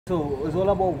So it's all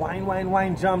about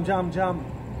wine, jam,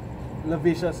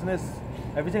 lasciviousness,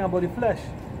 everything about the flesh.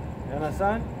 You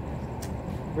understand?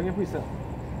 Bring it, precept.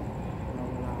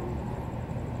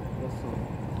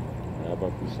 I have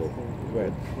a precept.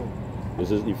 Right.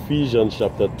 This is Ephesians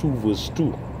chapter 2 verse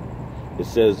 2. It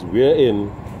says, wherein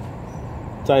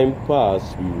time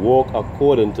past we walk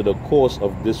according to the course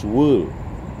of this world,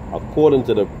 according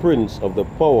to the prince of the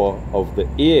power of the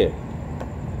air,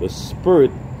 the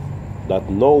spirit that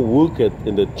now worketh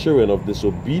in the children of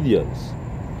disobedience.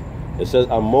 It says,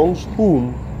 amongst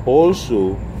whom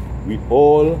also we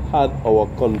all had our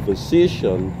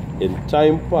conversation in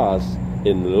time past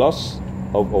in lust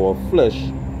of our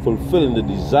flesh, fulfilling the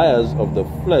desires of the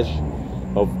flesh,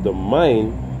 of the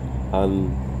mind,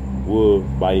 and were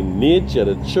by nature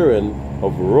the children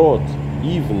of wrath,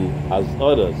 even as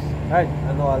others. Right,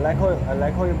 I know. I like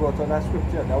how you brought out that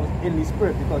scripture. That was in the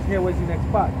spirit, because here was the next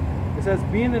part. It says,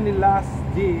 being in the last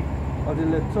day of the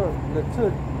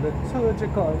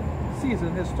liturgical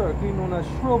season, historically known as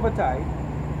Shrovetide,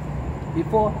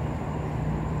 before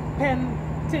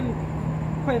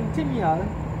Pentennial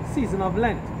season of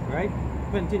Lent, right?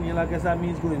 Pentennial, I guess that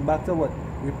means going back to what?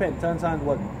 Repentance and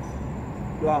what?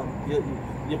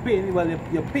 You're paying, well,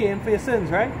 you're paying for your sins,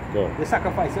 right? Yeah. You're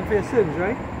sacrificing for your sins,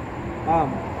 right?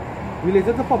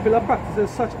 Related to popular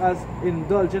practices such as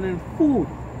indulging in food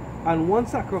and one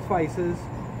sacrifices,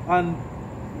 and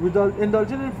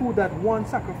indulging in food that one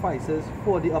sacrifices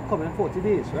for the upcoming 40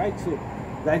 days, right? So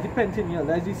that's the pentennial,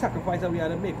 that's the sacrifice that we had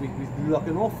to make. We're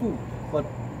locking off food, but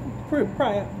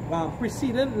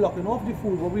preceding locking off the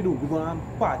food, what we do, we're going to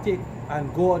partake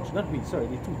and gorge, not we, sorry,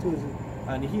 the two-thirds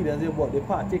and the heathens, they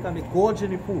partake and they gorge in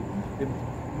the food. You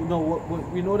know,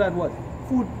 we know that what?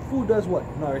 Food does what?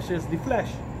 Nourishes the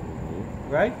flesh,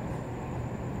 right?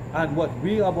 And what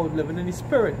we are about living in the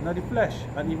spirit, not the flesh.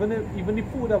 And even the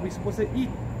food that we're supposed to eat,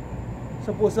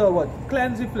 supposed to what?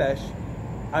 Cleanse the flesh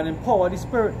and empower the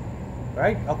spirit,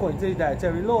 right? According to the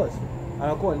dietary laws.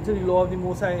 And according to the law of the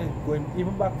Most High, going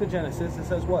even back to Genesis, it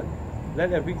says what?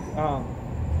 Let every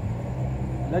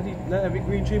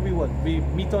green tree be what? Be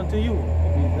meat unto you.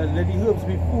 Let the herbs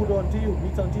be food unto you,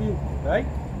 meat unto you, right?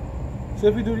 So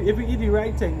if we eat the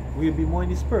right thing, we'll be more in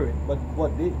the spirit. But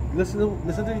what they listen to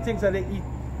the things that they eat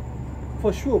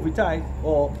for Shrovetide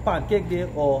or Pancake Day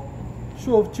or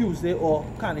Shrove Tuesday or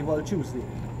Carnival Tuesday,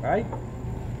 right?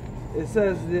 It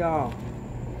says the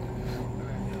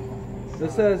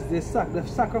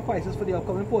sacrifices for the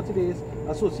upcoming 40 days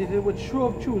associated with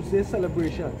Shrove Tuesday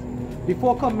celebrations.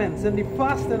 Before commencing the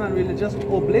fasting and religious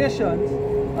oblations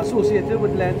associated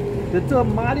with Lent, the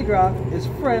term Mardi Gras is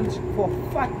French for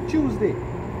Fat Tuesday,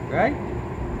 right?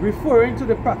 Referring to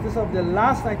the practice of the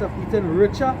last night of eating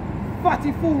richer,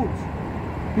 fatty foods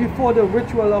before the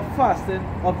ritual of fasting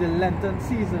of the Lenten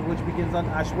season, which begins on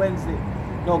Ash Wednesday.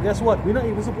 Now, guess what? We're not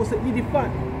even supposed to eat the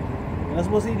fat. We're not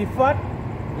supposed to eat the fat.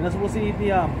 We're not supposed to eat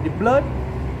the blood,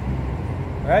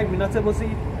 right? We're not supposed to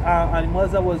eat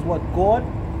animals that was what? God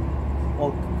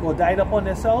or died upon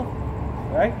themselves,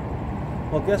 right?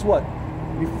 But guess what?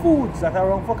 The foods that are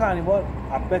wrong for carnival,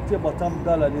 I bet you bottom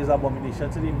dollar is abomination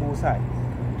to the Most High.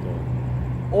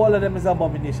 All of them is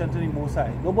abomination to the Most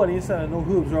High. Nobody is selling no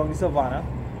herbs around the savannah.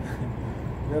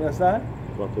 You understand?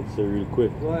 If I could say real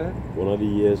quick, Go ahead. one of the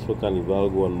years for carnival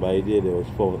going by there was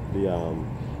for the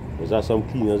was some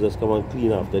cleaners just come and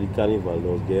clean after the carnival. They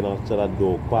was getting after that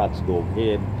dog parts, dog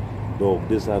head, dog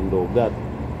this and dog that.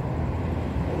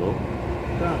 You know?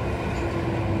 Yeah.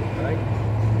 Right?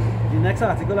 The next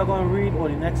article I'm going to read, or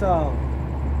the next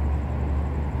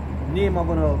name I'm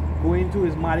going to go into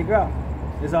is Mardi Gras.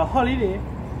 It's a holiday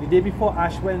the day before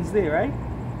Ash Wednesday, right?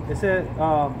 They said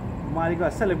Mardi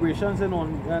Gras celebrations in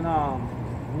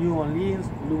New Orleans,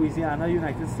 Louisiana,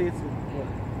 United States.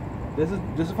 This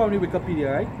is from the Wikipedia,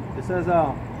 right? It says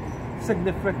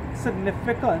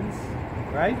significance,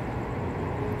 right?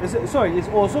 It's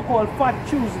also called Fat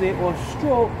Tuesday or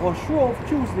Shrove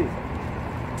Tuesday.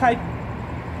 Type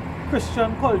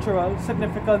Christian cultural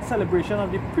significant celebration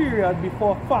of the period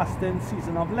before fasting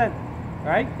season of Lent,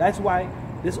 right? That's why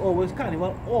this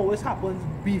carnival always happens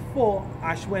before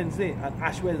Ash Wednesday, and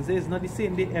Ash Wednesday is not the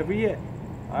same day every year,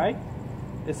 all right?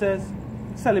 It says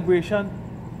celebration,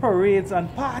 parades and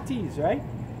parties, right?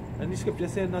 And the scripture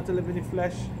says not to live in the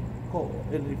flesh.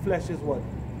 In the flesh is what?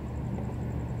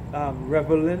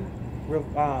 Reveling.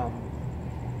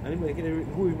 Anybody can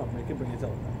bring it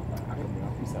out.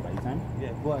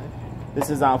 Yeah, go ahead. This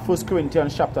is 1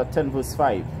 Corinthians chapter 10 verse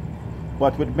 5.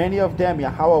 But with many of them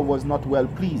Yahweh was not well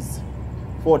pleased,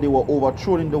 for they were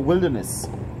overthrown in the wilderness.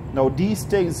 Now these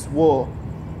things were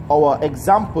our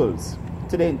examples,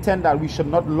 to the intent that we should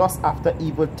not lust after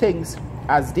evil things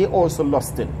as they also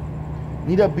lusted.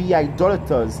 Neither be ye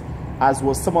idolaters, as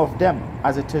was some of them,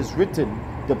 as it is written,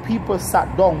 the people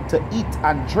sat down to eat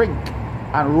and drink,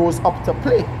 and rose up to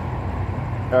play.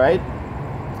 Alright?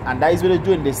 And that is what they're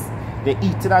doing this. They're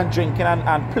eating and drinking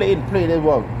and playing as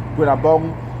well. Going about,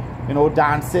 you know,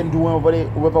 dancing, doing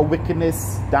whatever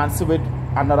wickedness, dancing with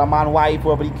another man's wife,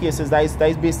 whatever the case is. That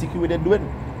is basically what they're doing.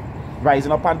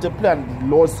 Rising up and to play, and the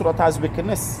Lord saw that as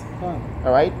wickedness.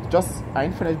 Alright? Just, I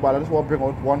ain't finished, but I just want to bring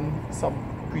out some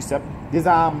precept. This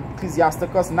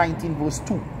Ecclesiasticus 19 verse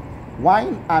 2.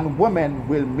 Wine and women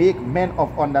will make men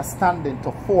of understanding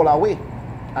to fall away,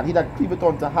 and he that cleaveth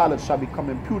unto harlot shall become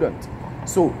impudent.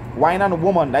 So wine and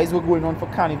woman, that is what going on for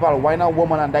carnival. Wine and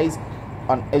woman, and that is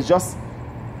it's just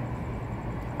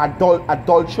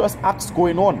adulterous acts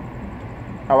going on.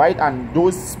 Alright, and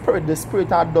the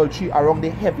spirit of adultery around the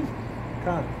heavy.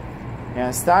 You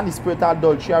understand? The spirit of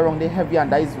adultery around the heavy, and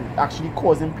that is actually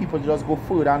causing people to just go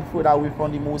further and further away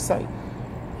from the Most High.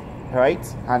 Right?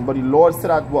 And but the Lord said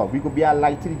that we could be a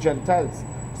light to the Gentiles.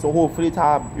 So hopefully to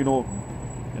have, you know,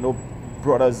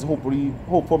 brothers,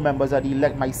 hopeful members of the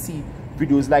elect might see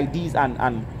videos like these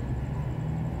and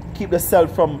keep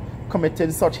themselves from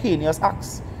committing such heinous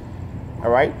acts.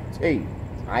 Alright? Hey,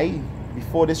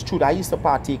 before this truth, I used to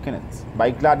partake in it. But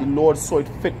I'm glad the Lord saw it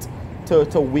fit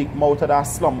to wake me out of that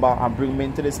slumber and bring me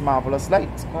into this marvelous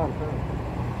light.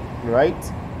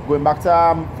 Right? Going back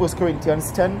to 1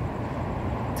 Corinthians 10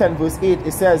 verse 8,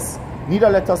 it says, neither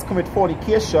let us commit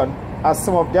fornication, as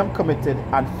some of them committed,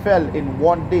 and fell in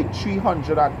one day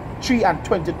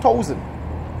 320,000.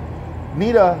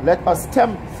 Neither let us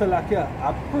tempt. So like,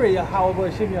 I pray however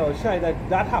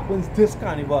that happens this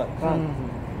carnival.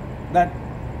 That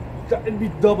it'd be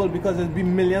double, because there'll be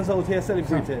millions out here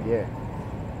celebrating. Yeah.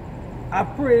 I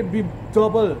pray it be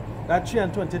double that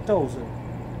 320,000.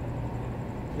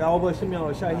 Yahweh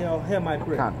hear my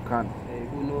prayer. Can't.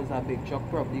 Who knows, a big truck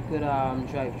probably could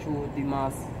drive through the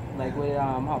mass like what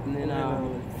happening in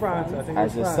France. I think I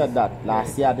just said that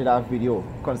last year I did a video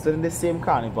concerning the same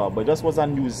carnival, but just was a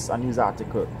news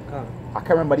article. I can't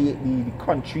remember the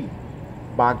country,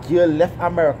 but a girl left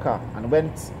America and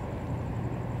went,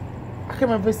 I can't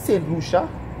remember, St. Lucia,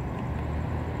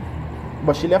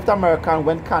 but she left America and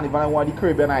went carnival in one of the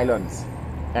Caribbean islands.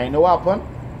 And you know what happened?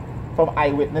 From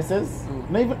eyewitnesses,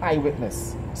 not even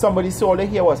eyewitness, somebody saw all they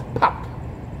hear was pop.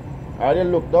 And they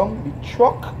look down, the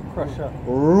truck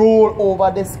roll over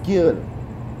this girl,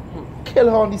 kill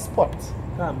her on the spot.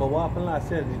 But what happened last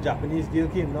year? The Japanese girl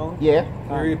came down? Yeah.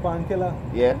 The rape and killer?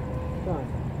 Yeah.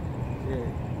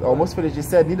 Almost finished. He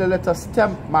said, neither let us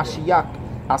tempt Mashiach,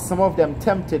 as some of them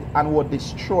tempted and were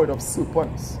destroyed of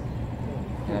serpents.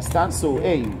 You understand? So,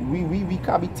 hey, we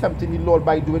can't be tempting the Lord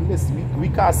by doing this. We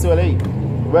can't say, hey,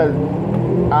 well,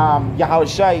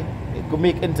 Yahushai could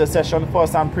make intercession for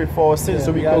us and pray for our sins,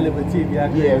 so we are could, liberty, we are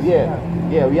grace.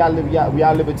 we are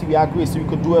liberty, we are grace, so we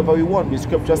could do whatever we want. The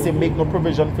scripture say make no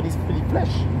provision for the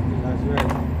flesh. That's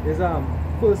right. It's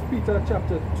 1 Peter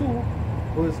chapter 2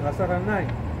 verse 9.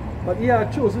 But ye are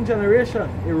a chosen generation,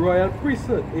 a royal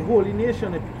priesthood, a holy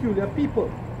nation, a peculiar people,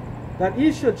 that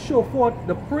ye should show forth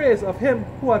the praise of him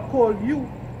who had called you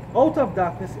out of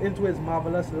darkness into his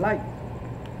marvelous light.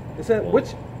 It said,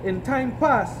 which in time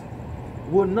past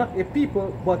were not a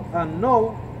people, but are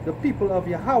now the people of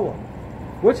Yahweh,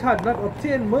 which had not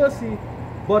obtained mercy,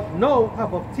 but now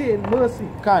have obtained mercy.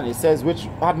 It says, which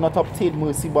had not obtained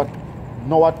mercy, but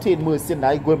now obtained mercy.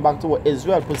 Now going back to what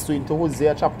Israel pursuing to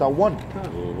Hosea chapter 1.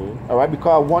 Alright,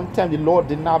 because at one time the Lord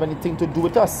didn't have anything to do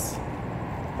with us.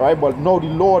 Alright, but now the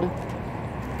Lord,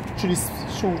 through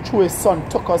his son,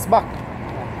 took us back.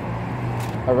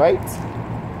 Alright?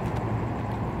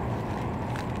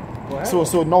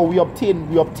 So now we obtain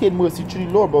mercy through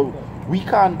the Lord, but we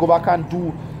can't go back and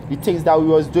do the things that we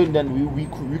was doing. Then we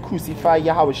crucify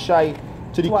Yahweh Shai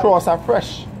to the cross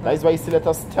afresh. That is why he said, let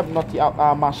us tempt not the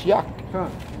Mashiach.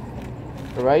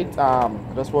 Right? I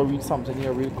just want to read something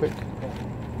here real quick.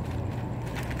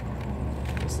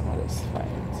 Let's find it.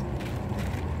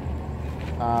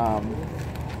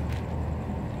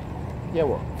 Yeah,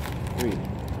 what? Read.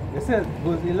 It says,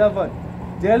 verse 11,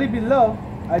 dearly beloved,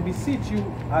 I beseech you,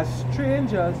 as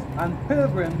strangers and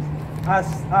pilgrims, as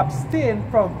abstain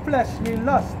from fleshly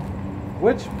lust,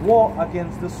 which war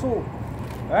against the soul.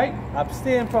 Right?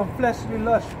 Abstain from fleshly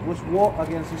lust, which war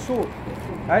against the soul.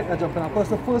 Right? I jump in, of course,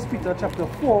 to 1 Peter chapter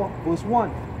 4, verse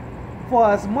 1.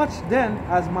 For as much then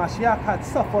as Mashiach had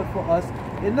suffered for us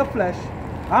in the flesh,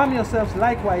 arm yourselves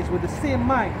likewise with the same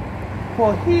mind.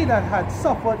 For he that had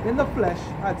suffered in the flesh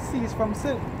had ceased from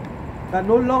sin,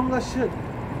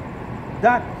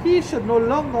 that he should no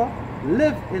longer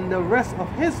live in the rest of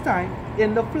his time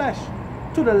in the flesh,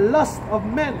 to the lust of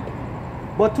men,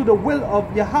 but to the will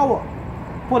of Yahweh.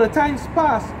 For the times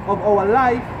past of our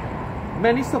life,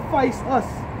 many suffice us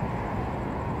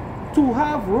to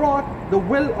have wrought the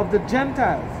will of the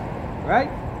Gentiles, right?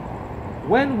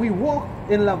 When we walk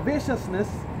in lasciviousness,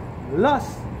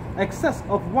 lust, excess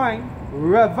of wine,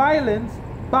 revilings,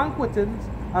 banquetings,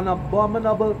 and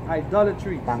abominable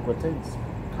idolatry. Banquetings.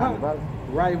 Carnival.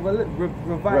 Reviling.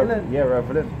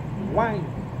 Reviling. Wine.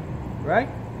 Right?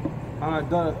 And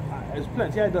there's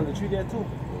plenty of idolatry there too.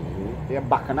 Yeah,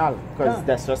 Bacchanal. Because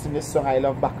that's just in this song, I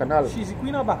love Bacchanal. She's the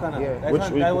queen of Bacchanal. Yeah. That's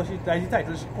the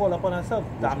title she called upon herself.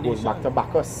 Which goes back to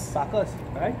Bacchus. Bacchus,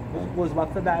 right? Which goes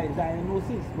back to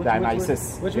Dionysus.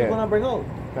 Dionysus. Which we're going to bring out.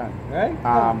 Okay. Right?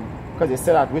 Because they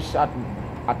said that which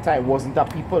at time wasn't a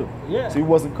people. Yeah. So he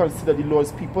wasn't considered the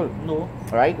Lord's people. No.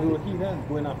 Right? We were heathen,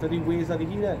 going after the ways of the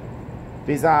heathen.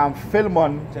 There's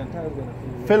Philemon, Gentiles going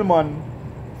after Philemon,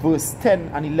 verse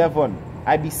 10 and 11.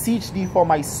 I beseech thee for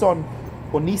my son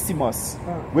Onesimus,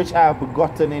 which I have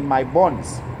begotten in my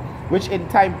bonds, which in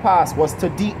time past was to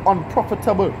thee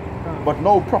unprofitable, but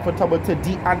now profitable to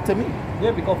thee and to me.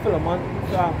 Yeah, because Philemon,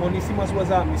 Onesimus was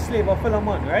the slave of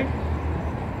Philemon, right?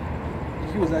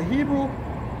 He was a Hebrew,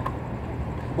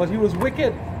 but he was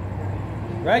wicked,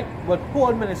 right? But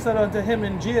Paul ministered unto him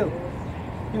in jail.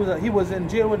 He was in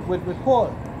jail with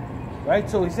Paul, right?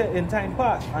 So he said in time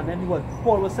past, and then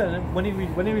Paul was telling him when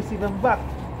he received him back,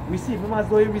 receive him as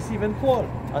though he receiving Paul,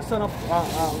 a son of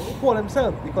Paul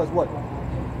himself, because what?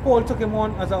 Paul took him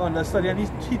on as an understudy, and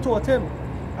he taught him,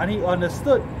 and he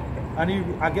understood, and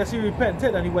I guess he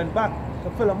repented, and he went back to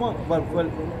Philemon. Well,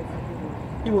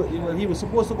 he was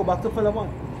supposed to go back to Philemon,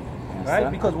 right?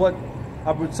 Because what?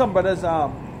 Some brothers,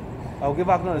 I'll give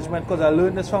acknowledgement because I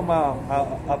learned this from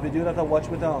a video that I watched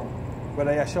with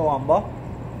Brother Yashawamba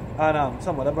and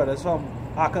some other brothers from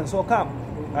Arkansas camp,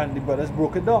 and the brothers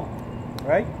broke it down,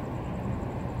 right?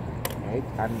 Right,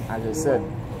 and as I said,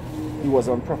 he was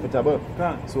unprofitable.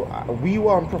 So we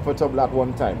were unprofitable at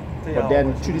one time, but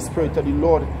then through the Spirit of the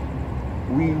Lord,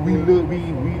 we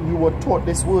were taught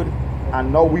this word,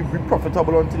 and now we be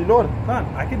profitable unto the Lord.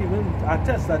 I can even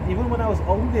attest that even when I was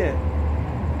out there,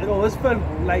 it always felt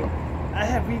like a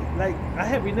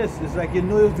heaviness. It's like you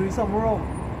know you're doing something wrong.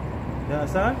 You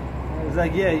understand? It's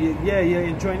like you're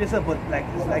enjoying yourself, but like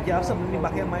it's like you have something in the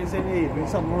back of your mind saying, hey, you're doing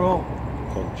something wrong.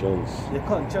 Conscience. Your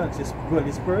conscience, your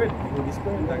Holy Spirit, I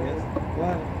guess.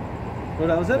 What? No,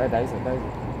 that was it? That is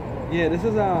it. Yeah, this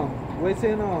is what it's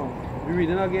saying we're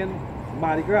reading again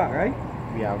Mardi Gras, right?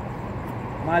 We have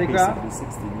Mardi Gras. basically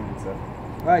 16 minutes.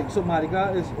 Right, so Mardi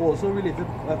Gras is also related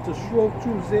to Shrove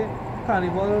Tuesday,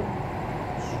 Carnival,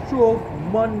 Shrove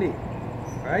Monday,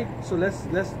 right? So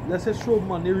let's say Shrove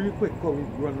Monday real quick because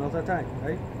we're running out of time,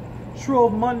 right?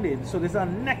 Shrove Monday, so this is our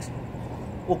next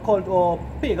occult or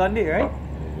pagan day, right?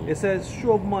 It says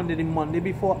Shrove Monday, the Monday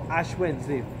before Ash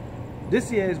Wednesday.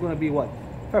 This year is going to be what?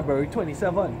 February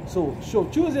 27. So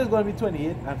Shrove Tuesday is going to be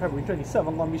 28 and February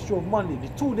 27 going to be Shrove Monday.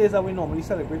 The 2 days that we normally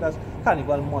celebrate as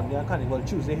Carnival Monday and Carnival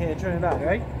Tuesday here in Trinidad,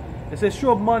 right? It says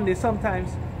Shrove Monday,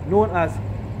 sometimes known as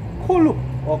Kulup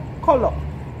or Kolop,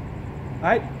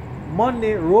 right?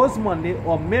 Monday, Rose Monday,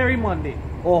 or Mary Monday,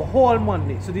 or Hall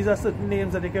Monday. So these are certain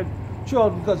names that they can throw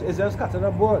out because Israel is scattered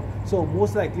abroad. So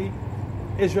most likely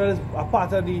Israel is a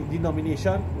part of the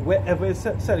denomination wherever it's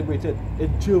celebrated.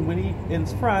 In Germany, in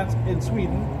France, in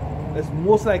Sweden, it's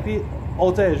most likely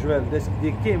out of Israel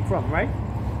they came from, right?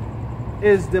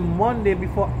 Is the Monday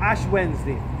before Ash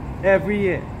Wednesday every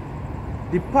year.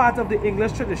 The part of the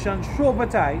English tradition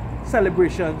Shrovetide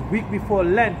celebrations week before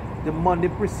Lent, the Monday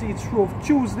precedes Shrove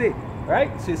Tuesday,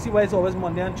 right? So you see why it's always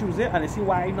Monday and Tuesday, and you see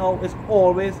why now it's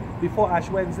always before Ash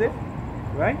Wednesday,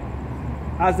 right?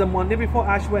 As the Monday before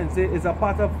Ash Wednesday is a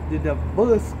part of the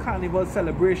diverse carnival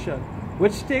celebration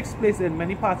which takes place in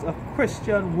many parts of the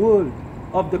Christian world,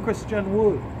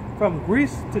 from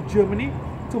Greece to Germany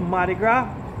to Mardi Gras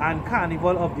and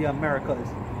Carnival of the Americas,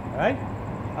 right?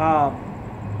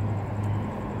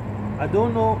 I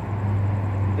don't know,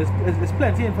 there's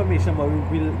plenty of information, but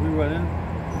we're running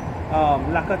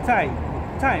lack of time,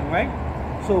 right?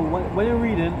 So when you're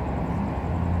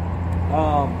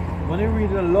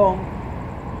reading along,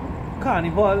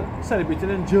 Carnival celebrated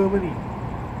in Germany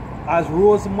as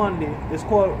Rose Monday. It's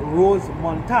called Rose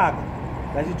Montag.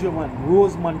 That's the German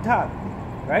Rose Montag,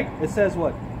 right? It says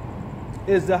what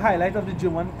is the highlight of the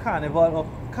German Carnival of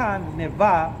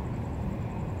Carnival.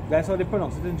 That's how they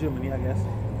pronounce it in Germany, I guess.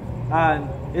 And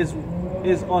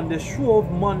is on the Shrove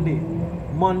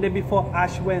Monday before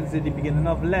Ash Wednesday, the beginning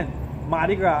of Lent.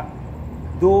 Mardi Gras,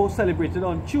 though celebrated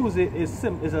on Tuesday, is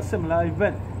a similar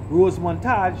event. Rose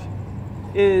Montage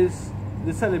is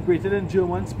is celebrated in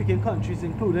German-speaking countries,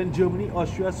 including Germany,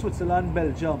 Austria, Switzerland,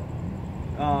 Belgium,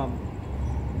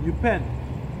 Japan,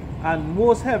 and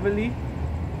most heavily,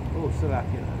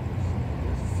 Slovakia,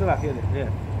 yeah,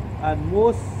 and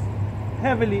most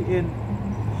heavily in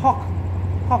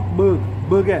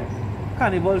Bergen,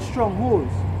 Carnival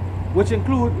strongholds, which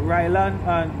include Rhineland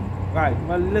and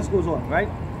well, the list goes on, right?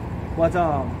 But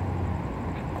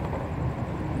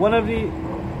one of the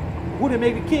who they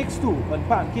make the cakes to on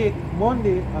Pancake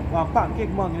Monday and Pancake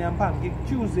Monday and Pancake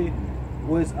Tuesday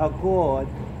was a god.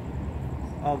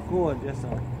 Yes,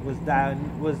 was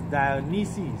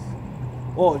Dionysus.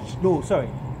 Oh no, sorry,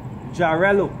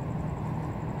 Jarello.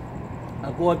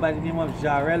 A god by the name of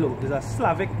Jarello is a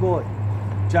Slavic god.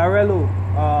 Jarello,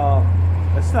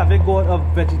 a Slavic god of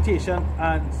vegetation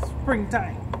and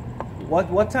springtime.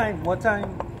 What time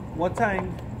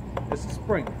is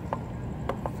spring?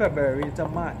 February to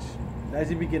March. That's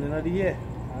the beginning of the year.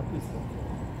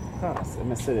 Let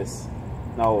me say this.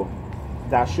 Now,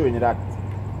 that's showing you that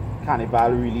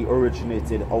Carnival really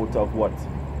originated out of what?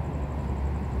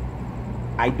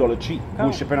 Idolatry,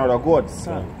 worshipping other gods.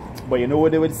 But you know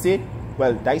what they would say?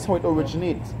 Well, that's how it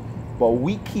originates. But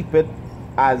we keep it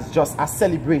as just a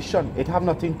celebration. It have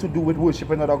nothing to do with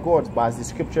worshipping other gods. But as the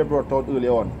scripture brought out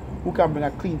earlier on, who can bring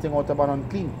a clean thing out of an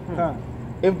unclean?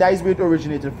 If that is where it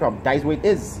originated from, that is where it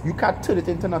is. You can't turn it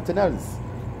into nothing else.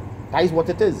 That is what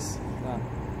it is.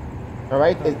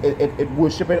 Alright? It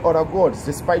worshipping other gods.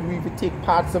 Despite we even take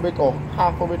parts of it or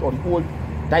half of it or the whole,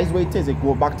 that is where it is. It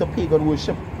goes back to pagan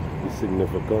worship. The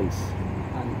significance.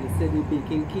 And they said they're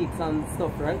baking cakes and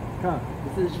stuff, right?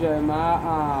 This is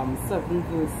Jeremiah 7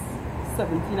 verse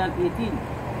 17 and 18.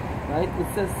 Right? It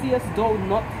says, seest thou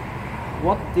not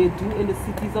what they do in the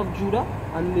cities of Judah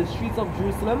and in the streets of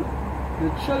Jerusalem? The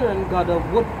children gather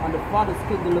wood and the fathers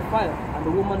kindle the fire, and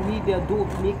the woman knead their dough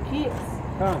to make cakes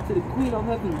to the Queen of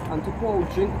Heaven, and to pour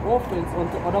out drink offerings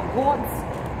unto other gods,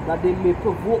 that they may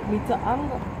provoke me to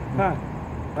anger.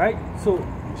 Right? So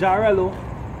Jarello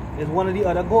is one of the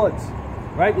other gods.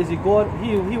 Right? Is a god,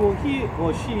 he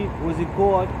or she was a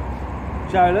god.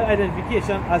 Jarello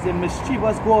identification as a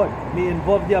mischievous god may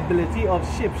involve the ability of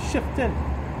shape-shifting.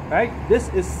 Right? This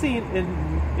is seen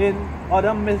in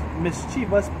other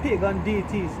mischievous pagan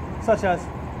deities such as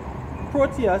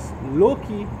Proteus,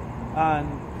 Loki, and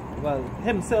well,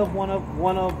 himself one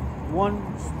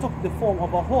took the form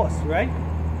of a horse, right?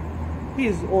 He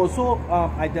is also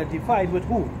identified with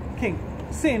who? King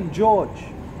Saint George.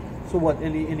 So what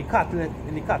in the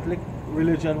Catholic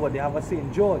religion, what they have a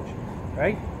Saint George,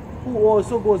 right? Who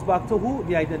also goes back to who?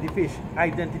 The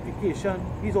identification.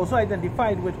 He's also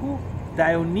identified with who?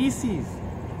 Dionysus.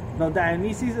 Now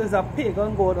Dionysus is a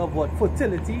pagan god of what?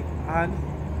 Fertility and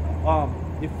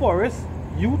the forest,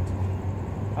 youth,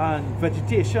 and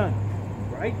vegetation,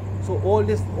 right? So all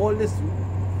this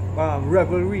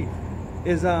revelry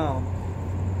is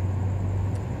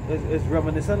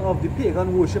reminiscent of the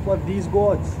pagan worship of these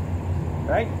gods,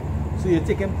 right? So you're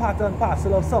taking part and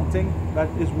parcel of something that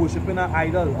is worshiping an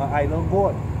idol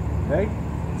god, right?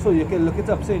 So you can look it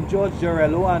up, Saint George,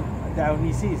 Jarello, and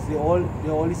Dionysus. They're all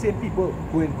the same people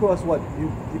going across what?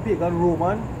 The pagan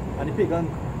Roman and the pagan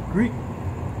Greek,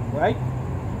 right?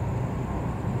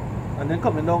 And then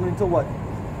coming down into what?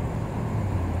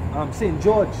 Saint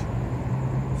George.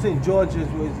 Saint George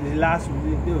was the last.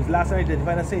 It was last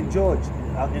identified as Saint George.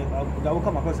 That will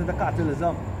come across into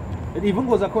Catholicism. It even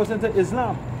goes across into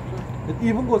Islam.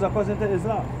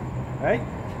 Right?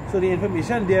 So the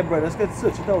information there, brothers, can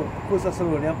search it out. 1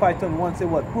 Thessalonians 5:21 say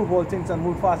what? Prove all things and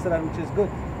hold fast to that which is good.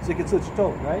 So you can search it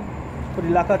out, right? For the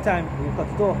lack of time, we cut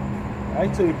it off.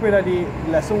 Right? So we pray that the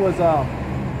lesson was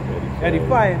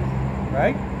edifying,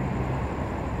 right?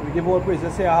 We give all praise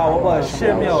and say, how about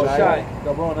Shem Yahushai,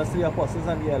 double honors to the apostles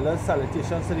and the elders,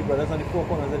 salutations to the brothers on the four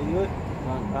corners of the earth.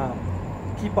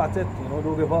 Keep at it,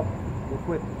 don't give up, don't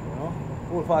quit,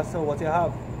 hold fast to what you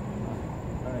have.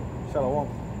 Alright, Shalom.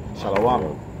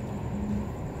 Shalom.